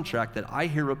soundtrack that I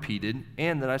hear repeated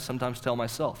and that I sometimes tell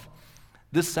myself.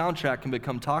 This soundtrack can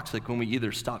become toxic when we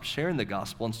either stop sharing the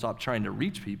gospel and stop trying to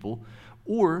reach people,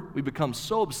 or we become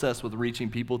so obsessed with reaching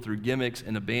people through gimmicks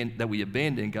and that we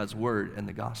abandon God's word and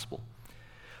the gospel.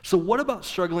 So what about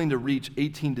struggling to reach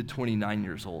 18 to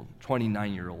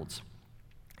 29-year-olds?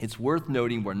 It's worth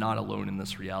noting we're not alone in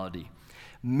this reality.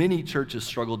 Many churches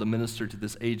struggle to minister to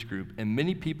this age group, and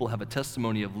many people have a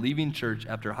testimony of leaving church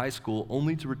after high school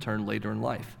only to return later in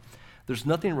life. There's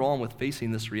nothing wrong with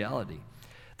facing this reality.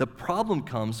 The problem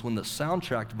comes when the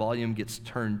soundtrack volume gets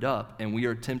turned up and we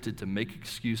are tempted to make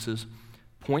excuses,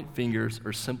 point fingers,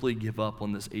 or simply give up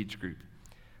on this age group.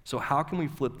 So how can we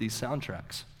flip these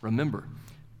soundtracks? Remember,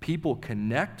 people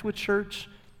connect with church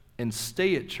and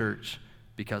stay at church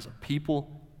because of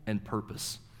people and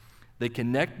purpose. They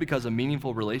connect because of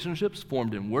meaningful relationships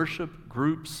formed in worship,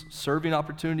 groups, serving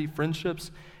opportunity, friendships,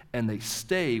 and they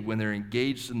stay when they're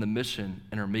engaged in the mission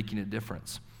and are making a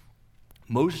difference.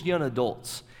 Most young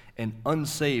adults and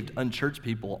unsaved, unchurched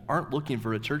people aren't looking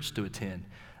for a church to attend.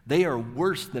 They are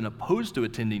worse than opposed to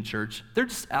attending church. They're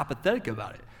just apathetic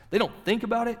about it. They don't think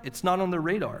about it. It's not on their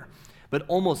radar. But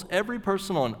almost every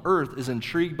person on earth is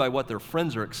intrigued by what their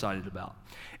friends are excited about.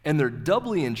 And they're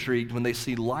doubly intrigued when they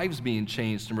see lives being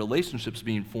changed and relationships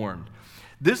being formed.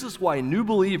 This is why new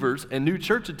believers and new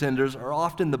church attenders are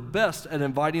often the best at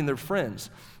inviting their friends.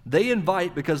 They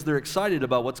invite because they're excited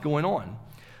about what's going on.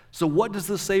 So what does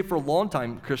this say for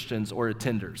longtime Christians or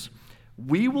attenders?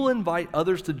 We will invite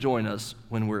others to join us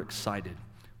when we're excited,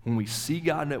 when we see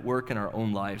God at work in our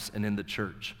own lives and in the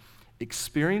church.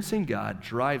 Experiencing God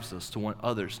drives us to want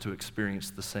others to experience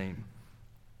the same.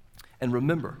 And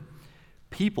remember,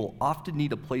 people often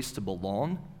need a place to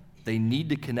belong They need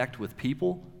to connect with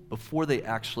people before they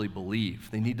actually believe.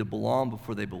 They need to belong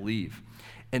before they believe.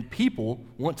 And people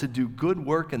want to do good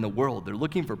work in the world. They're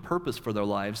looking for purpose for their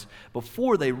lives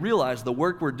before they realize the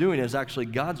work we're doing is actually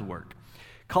God's work.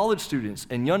 College students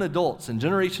and young adults and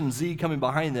Generation Z coming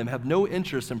behind them have no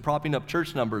interest in propping up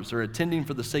church numbers or attending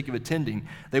for the sake of attending.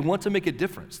 They want to make a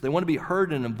difference. They want to be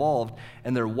heard and involved,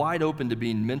 and they're wide open to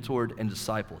being mentored and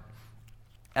discipled.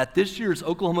 At this year's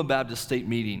Oklahoma Baptist State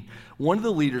Meeting, one of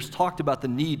the leaders talked about the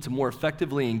need to more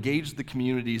effectively engage the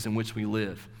communities in which we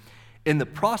live. In the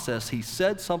process, he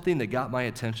said something that got my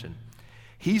attention.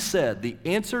 He said, the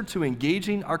answer to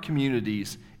engaging our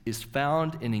communities is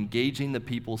found in engaging the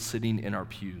people sitting in our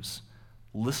pews.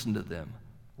 Listen to them,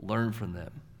 learn from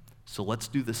them. So let's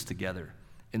do this together.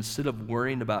 Instead of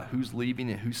worrying about who's leaving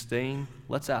and who's staying,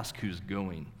 let's ask who's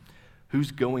going.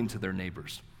 Who's going to their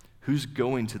neighbors? Who's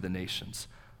going to the nations?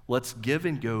 Let's give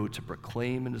and go to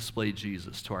proclaim and display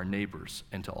Jesus to our neighbors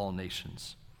and to all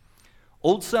nations.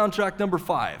 Old soundtrack number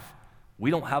 5, we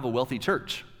don't have a wealthy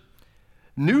church.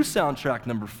 New soundtrack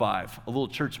number 5, a little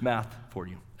church math for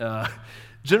you.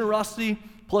 Generosity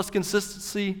plus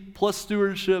consistency plus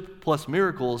stewardship plus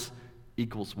miracles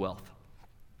equals wealth.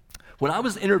 When I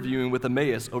was interviewing with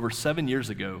Emmaus over 7 years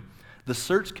ago, the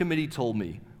search committee told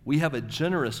me, we have a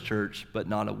generous church, but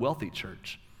not a wealthy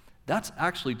church. That's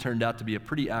actually turned out to be a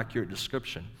pretty accurate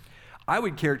description. I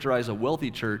would characterize a wealthy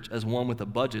church as one with a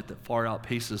budget that far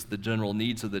outpaces the general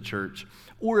needs of the church,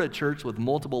 or a church with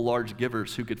multiple large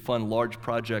givers who could fund large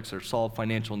projects or solve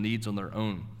financial needs on their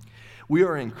own. We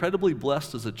are incredibly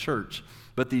blessed as a church,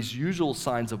 but these usual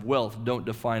signs of wealth don't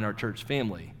define our church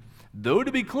family. Though,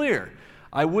 to be clear,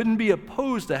 I wouldn't be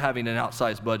opposed to having an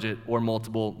outsized budget or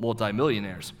multiple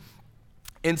multimillionaires.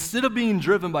 Instead of being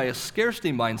driven by a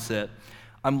scarcity mindset,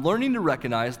 I'm learning to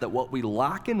recognize that what we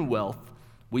lack in wealth,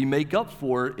 we make up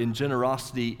for in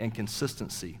generosity and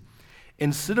consistency.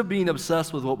 Instead of being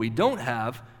obsessed with what we don't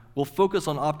have, we'll focus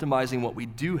on optimizing what we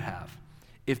do have.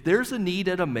 If there's a need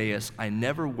at Emmaus, I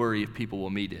never worry if people will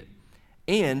meet it.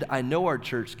 And I know our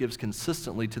church gives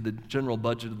consistently to the general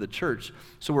budget of the church,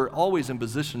 so we're always in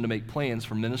position to make plans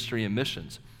for ministry and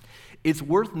missions. It's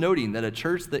worth noting that a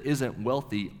church that isn't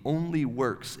wealthy only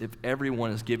works if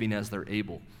everyone is giving as they're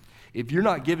able. If you're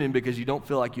not giving because you don't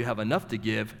feel like you have enough to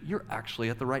give, you're actually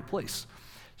at the right place.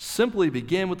 Simply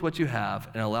begin with what you have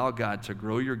and allow God to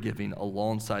grow your giving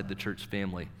alongside the church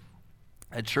family.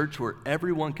 A church where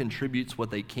everyone contributes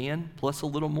what they can, plus a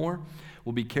little more,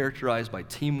 will be characterized by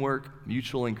teamwork,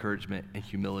 mutual encouragement, and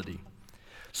humility.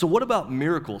 So what about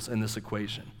miracles in this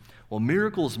equation? Well,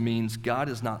 miracles means God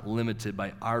is not limited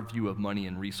by our view of money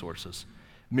and resources.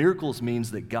 Miracles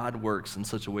means that God works in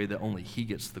such a way that only He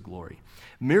gets the glory.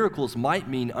 Miracles might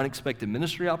mean unexpected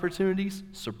ministry opportunities,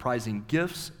 surprising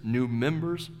gifts, new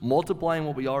members, multiplying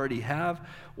what we already have,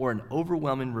 or an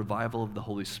overwhelming revival of the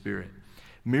Holy Spirit.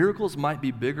 Miracles might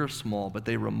be big or small, but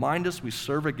they remind us we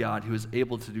serve a God who is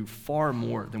able to do far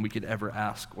more than we could ever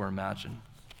ask or imagine.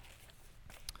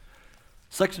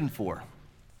 Section 4,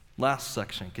 last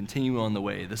section, continuing on the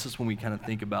way. This is when we kind of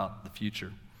think about the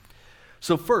future.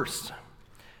 So first,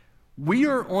 we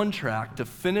are on track to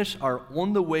finish our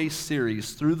On the Way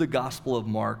series through the Gospel of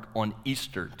Mark on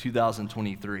Easter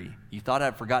 2023. You thought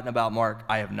I'd forgotten about Mark?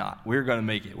 I have not. We're going to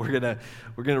make it. We're going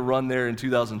to run there in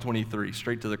 2023,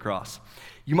 straight to the cross.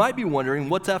 You might be wondering,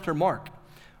 what's after Mark?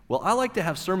 Well, I like to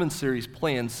have sermon series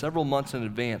planned several months in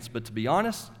advance, but to be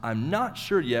honest, I'm not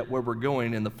sure yet where we're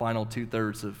going in the final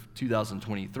 2/3 of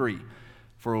 2023.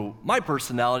 For my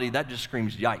personality, that just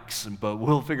screams yikes, but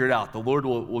we'll figure it out. The Lord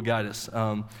will guide us.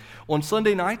 On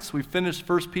Sunday nights, we finished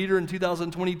 1 Peter in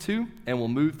 2022, and we'll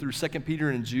move through 2 Peter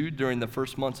and Jude during the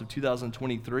first months of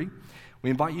 2023. We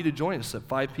invite you to join us at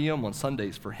 5 p.m. on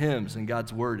Sundays for hymns and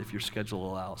God's Word if your schedule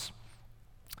allows.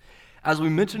 As we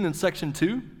mentioned in Section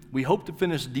 2, we hope to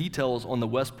finish details on the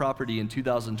West property in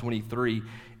 2023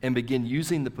 and begin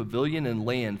using the pavilion and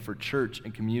land for church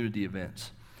and community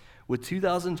events. With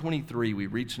 2023, we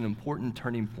reach an important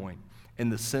turning point in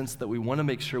the sense that we want to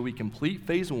make sure we complete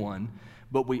Phase 1,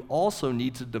 but we also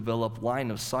need to develop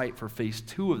line of sight for Phase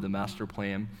 2 of the master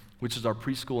plan, which is our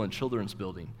preschool and children's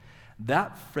building.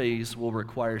 That phase will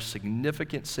require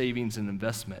significant savings and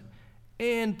investment,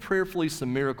 and prayerfully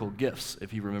some miracle gifts,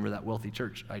 if you remember that wealthy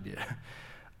church idea.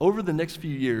 Over the next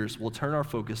few years, we'll turn our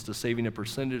focus to saving a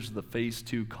percentage of the Phase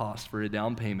 2 cost for a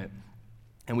down payment,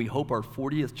 and we hope our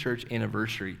 40th church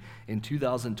anniversary in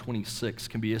 2026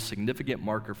 can be a significant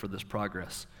marker for this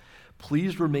progress.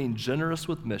 Please remain generous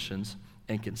with missions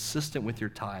and consistent with your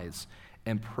tithes,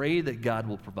 and pray that God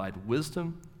will provide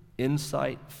wisdom,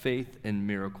 insight, faith, and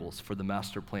miracles for the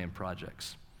master plan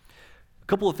projects. A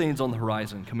couple of things on the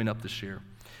horizon coming up this year.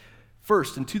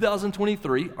 First, in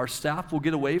 2023, our staff will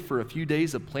get away for a few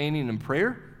days of planning and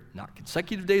prayer. Not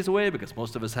consecutive days away, because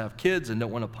most of us have kids and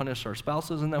don't want to punish our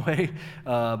spouses in that way,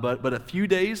 but a few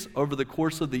days over the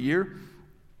course of the year.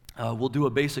 We'll do a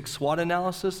basic SWOT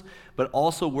analysis, but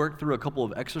also work through a couple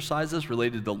of exercises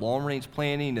related to long-range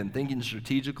planning and thinking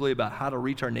strategically about how to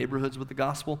reach our neighborhoods with the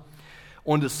gospel.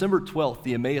 On December 12th,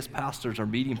 the Emmaus pastors are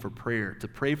meeting for prayer to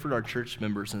pray for our church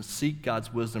members and seek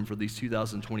God's wisdom for these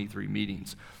 2023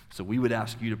 meetings. So we would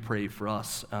ask you to pray for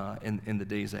us in the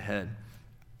days ahead.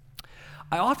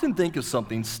 I often think of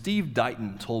something Steve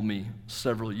Dighton told me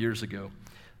several years ago.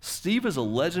 Steve is a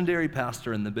legendary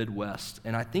pastor in the Midwest,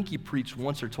 and I think he preached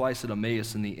once or twice at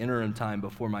Emmaus in the interim time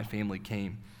before my family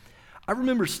came. I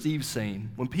remember Steve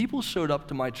saying, when people showed up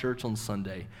to my church on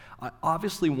Sunday, I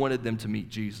obviously wanted them to meet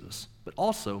Jesus, but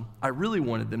also I really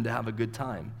wanted them to have a good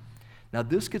time. Now,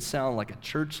 this could sound like a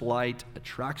church-light,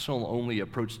 attractional-only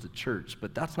approach to church,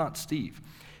 but that's not Steve.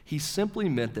 He simply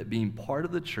meant that being part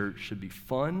of the church should be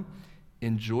fun,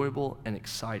 enjoyable, and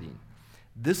exciting.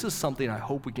 This is something I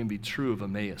hope we can be true of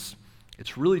Emmaus.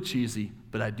 It's really cheesy,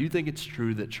 but I do think it's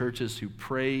true that churches who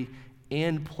pray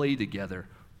and play together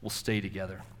will stay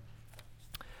together.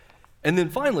 And then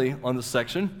finally, on this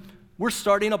section, we're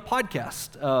starting a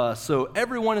podcast. So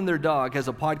everyone and their dog has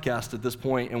a podcast at this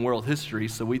point in world history,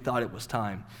 so we thought it was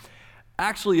time.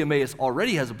 Actually, Emmaus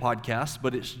already has a podcast,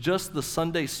 but it's just the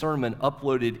Sunday sermon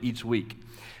uploaded each week.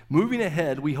 Moving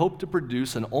ahead, we hope to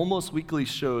produce an almost weekly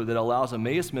show that allows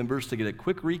Emmaus members to get a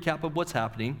quick recap of what's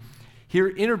happening, hear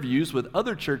interviews with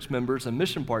other church members and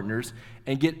mission partners,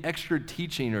 and get extra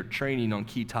teaching or training on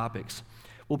key topics.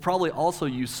 We'll probably also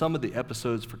use some of the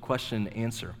episodes for question and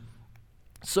answer.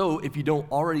 So if you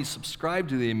don't already subscribe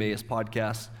to the Emmaus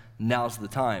podcast, now's the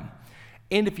time.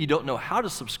 And if you don't know how to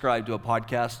subscribe to a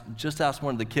podcast, just ask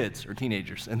one of the kids or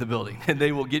teenagers in the building, and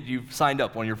they will get you signed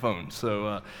up on your phone.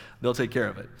 So they'll take care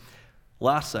of it.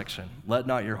 Last section, let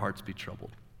not your hearts be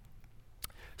troubled.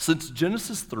 Since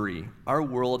Genesis 3, our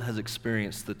world has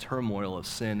experienced the turmoil of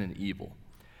sin and evil.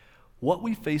 What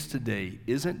we face today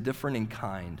isn't different in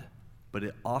kind, but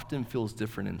it often feels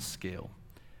different in scale.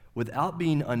 Without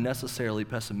being unnecessarily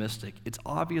pessimistic, it's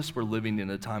obvious we're living in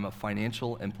a time of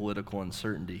financial and political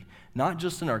uncertainty, not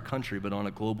just in our country, but on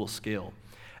a global scale.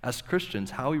 As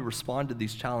Christians, how we respond to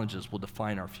these challenges will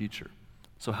define our future.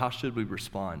 So how should we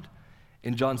respond?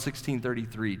 In John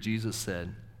 16:33, Jesus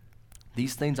said,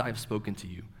 "These things I have spoken to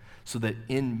you, so that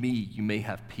in me you may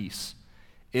have peace.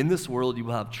 In this world you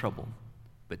will have trouble,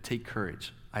 but take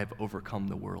courage, I have overcome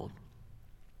the world."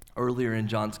 Earlier in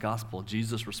John's gospel,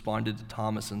 Jesus responded to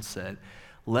Thomas and said,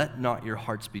 "Let not your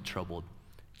hearts be troubled.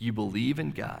 You believe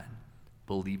in God,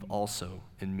 believe also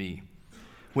in me."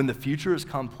 When the future is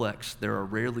complex, there are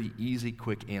rarely easy,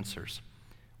 quick answers.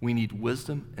 We need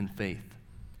wisdom and faith.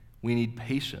 We need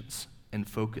patience and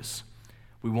focus.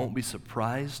 We won't be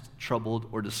surprised, troubled,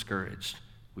 or discouraged.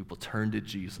 We will turn to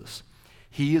Jesus.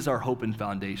 He is our hope and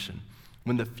foundation.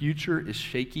 When the future is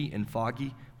shaky and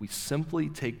foggy, we simply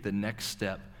take the next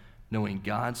step, knowing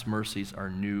God's mercies are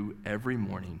new every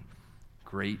morning.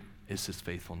 Great is his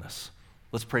faithfulness.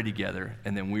 Let's pray together,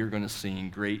 and then we are going to sing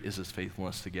 "Great is his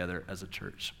faithfulness" together as a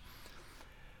church.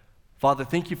 Father,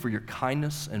 thank you for your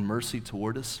kindness and mercy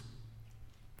toward us.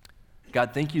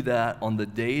 God, thank you that on the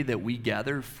day that we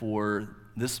gather for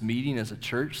this meeting as a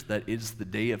church, that is the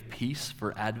day of peace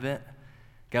for Advent.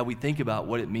 God, we think about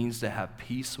what it means to have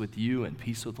peace with you and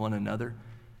peace with one another.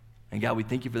 And God, we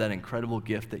thank you for that incredible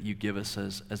gift that you give us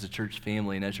as a church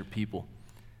family and as your people.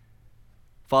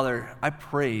 Father, I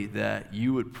pray that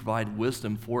you would provide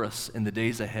wisdom for us in the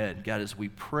days ahead. God, as we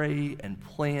pray and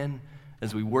plan,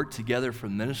 as we work together for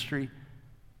ministry,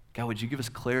 God, would you give us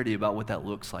clarity about what that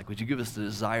looks like? Would you give us the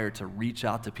desire to reach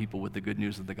out to people with the good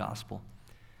news of the gospel?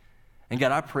 And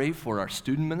God, I pray for our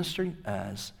student ministry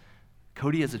as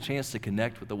Cody has a chance to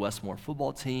connect with the Westmore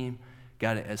football team.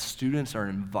 God, as students are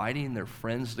inviting their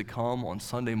friends to come on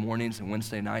Sunday mornings and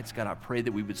Wednesday nights, God, I pray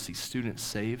that we would see students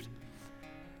saved.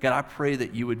 God, I pray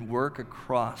that you would work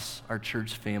across our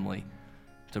church family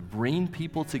to bring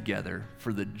people together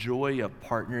for the joy of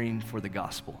partnering for the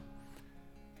gospel.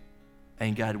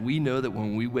 And God, we know that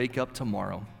when we wake up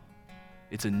tomorrow,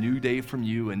 it's a new day from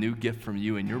you, a new gift from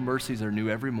you, and your mercies are new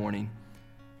every morning.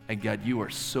 And God, you are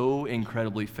so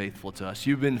incredibly faithful to us.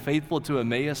 You've been faithful to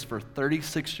Emmaus for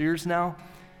 36 years now,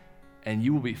 and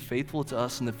you will be faithful to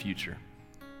us in the future.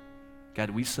 God,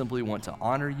 we simply want to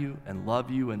honor you and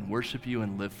love you and worship you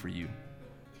and live for you.